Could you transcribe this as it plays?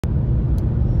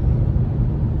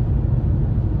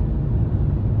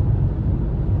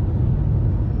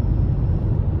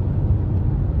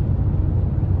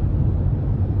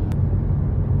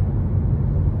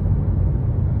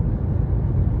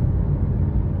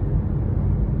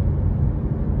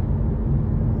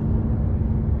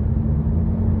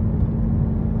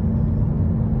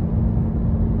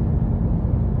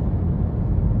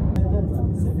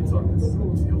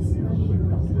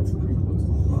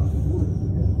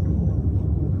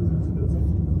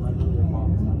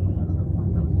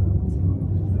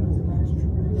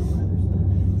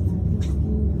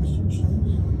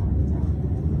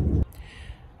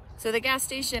So the gas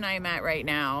station I'm at right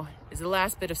now is the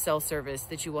last bit of cell service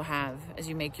that you will have as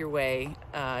you make your way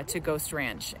to Ghost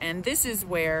Ranch. And this is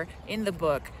where, in the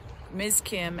book, Ms.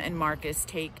 Kim and Marcus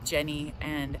take Jenny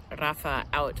and Rafa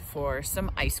out for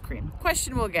some ice cream.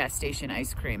 Questionable gas station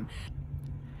ice cream.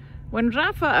 When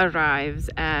Rafa arrives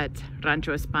at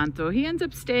Rancho Espanto, he ends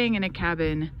up staying in a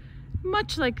cabin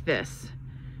much like this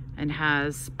and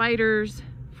has spiders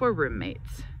for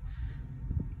roommates.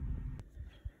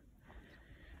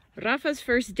 Rafa's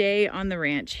first day on the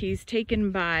ranch, he's taken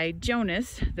by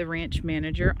Jonas, the ranch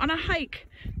manager, on a hike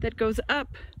that goes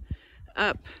up,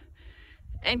 up,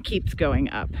 and keeps going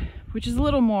up, which is a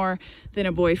little more than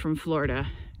a boy from Florida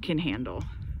can handle.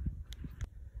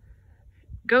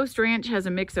 Ghost Ranch has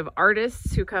a mix of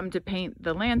artists who come to paint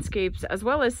the landscapes, as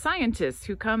well as scientists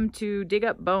who come to dig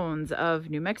up bones of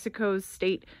New Mexico's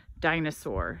state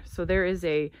dinosaur. So there is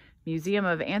a museum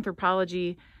of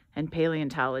anthropology and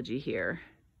paleontology here.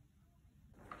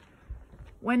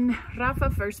 When Rafa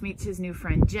first meets his new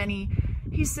friend Jenny,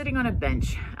 he's sitting on a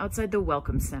bench outside the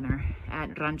Welcome Center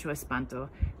at Rancho Espanto,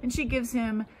 and she gives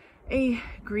him a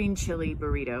green chili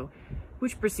burrito,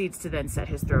 which proceeds to then set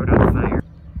his throat on fire.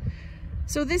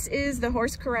 So this is the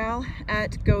horse corral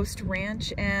at Ghost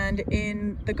Ranch, and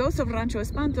in the Ghost of Rancho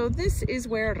Espanto, this is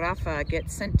where Rafa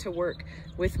gets sent to work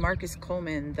with Marcus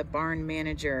Coleman, the barn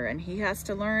manager, and he has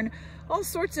to learn all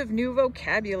sorts of new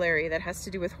vocabulary that has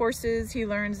to do with horses. He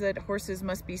learns that horses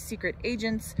must be secret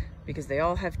agents because they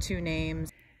all have two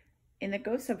names. In the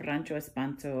Ghost of Rancho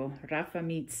Espanto, Rafa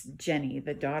meets Jenny,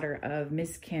 the daughter of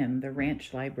Miss Kim, the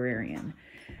ranch librarian.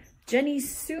 Jenny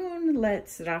soon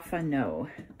lets Rafa know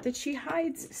that she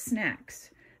hides snacks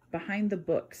behind the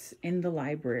books in the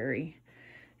library.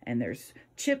 And there's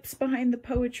chips behind the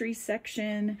poetry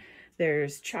section.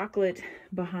 There's chocolate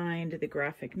behind the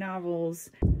graphic novels.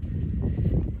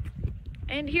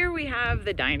 And here we have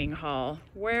the dining hall,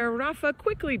 where Rafa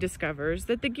quickly discovers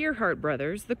that the Gearhart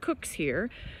brothers, the cooks here,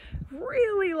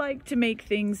 really like to make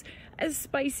things as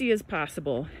spicy as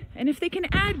possible. And if they can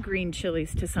add green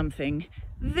chilies to something,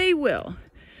 they will.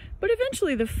 But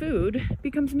eventually the food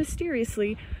becomes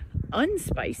mysteriously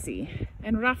unspicy,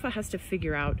 and Rafa has to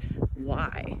figure out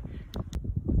why.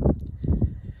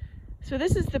 So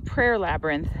this is the prayer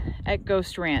labyrinth at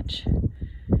Ghost Ranch.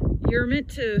 You're meant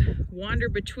to wander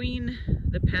between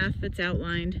the path that's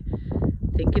outlined,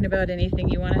 thinking about anything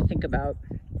you want to think about.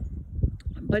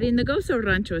 But in the Ghost of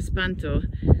Rancho Espanto,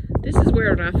 this is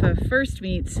where Rafa first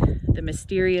meets the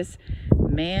mysterious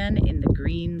man in the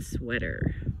green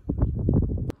sweater.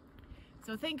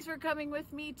 So thanks for coming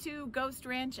with me to Ghost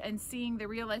Ranch and seeing the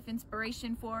real life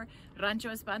inspiration for Rancho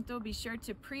Espanto. Be sure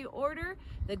to pre-order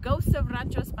The Ghost of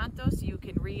Rancho Espanto so you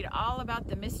can read all about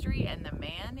the mystery and the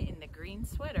man in the green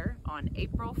sweater on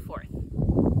April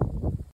 4th.